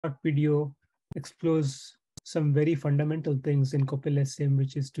video explores some very fundamental things in CoppeliaSim,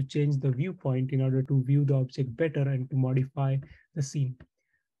 which is to change the viewpoint in order to view the object better and to modify the scene.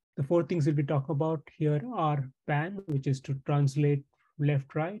 The four things that we talk about here are pan, which is to translate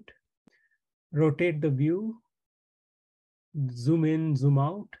left, right, rotate the view, zoom in, zoom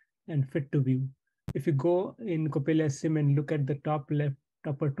out, and fit to view. If you go in CoppeliaSim and look at the top left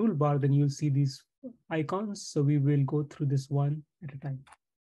upper toolbar, then you'll see these icons. So we will go through this one at a time.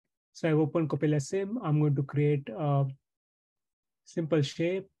 So I've opened CoppeliaSim. I'm going to create a simple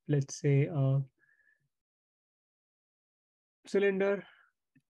shape. Let's say a cylinder.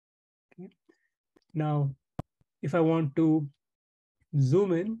 Okay. Now, if I want to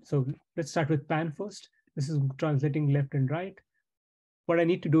zoom in, so let's start with pan first. This is translating left and right. What I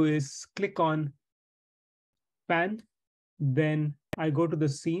need to do is click on pan, then I go to the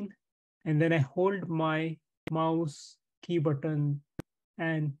scene, and then I hold my mouse key button,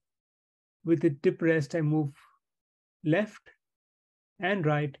 and with the tip rest, I move left and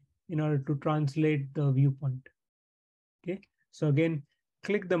right in order to translate the viewpoint. Okay, so again,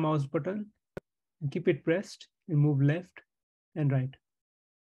 click the mouse button and keep it pressed and move left and right.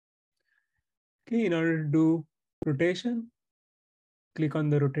 Okay, in order to do rotation, click on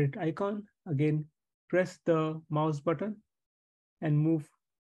the rotate icon. Again, press the mouse button and move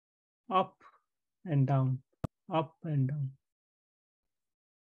up and down, up and down.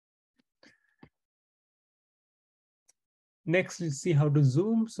 Next, let's see how to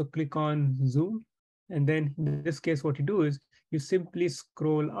zoom. So click on zoom. And then in this case, what you do is you simply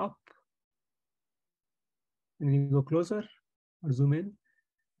scroll up and you go closer or zoom in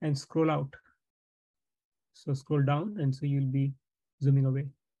and scroll out. So scroll down, and so you'll be zooming away.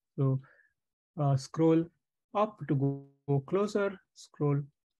 So scroll up to go closer, scroll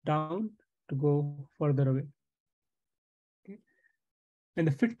down to go further away. Okay. And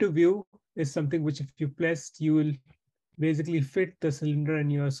the fit to view is something which if you press, you will basically fit the cylinder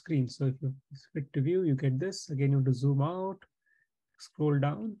in your screen. So if you fit to view, you get this. Again, you have to zoom out, scroll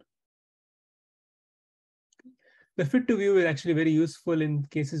down. The fit to view is actually very useful in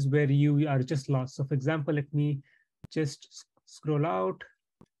cases where you are just lost. So for example, let me just scroll out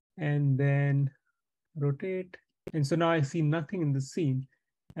and then rotate. And so now I see nothing in the scene.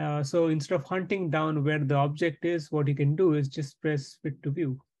 So instead of hunting down where the object is, what you can do is just press fit to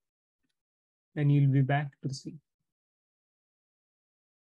view and you'll be back to the scene.